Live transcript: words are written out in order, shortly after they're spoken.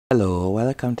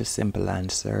Welcome to Simple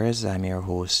Answers. I'm your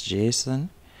host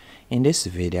Jason. In this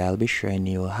video I'll be showing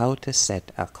you how to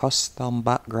set a custom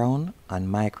background on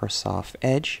Microsoft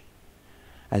Edge.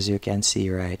 As you can see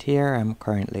right here, I'm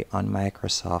currently on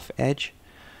Microsoft Edge.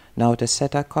 Now to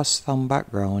set a custom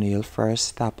background, you'll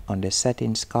first tap on the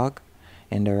settings cog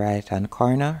in the right hand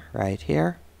corner right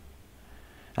here.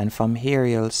 And from here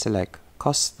you'll select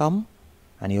custom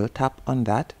and you'll tap on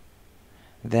that.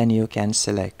 Then you can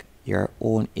select your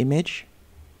own image,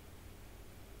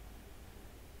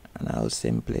 and I'll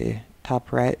simply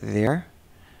tap right there,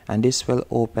 and this will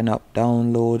open up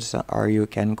downloads, or you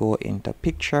can go into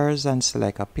pictures and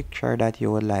select a picture that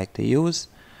you would like to use,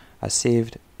 a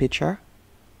saved picture.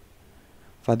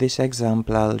 For this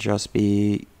example, I'll just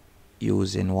be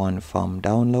using one from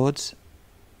downloads.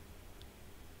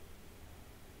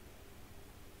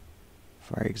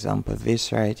 For example,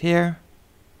 this right here.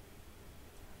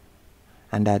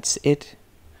 And that's it.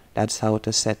 That's how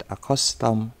to set a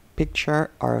custom picture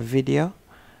or video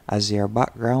as your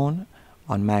background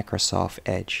on Microsoft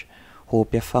Edge.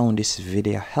 Hope you found this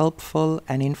video helpful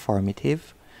and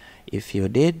informative. If you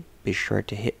did, be sure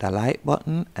to hit the like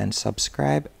button and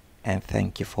subscribe, and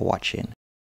thank you for watching.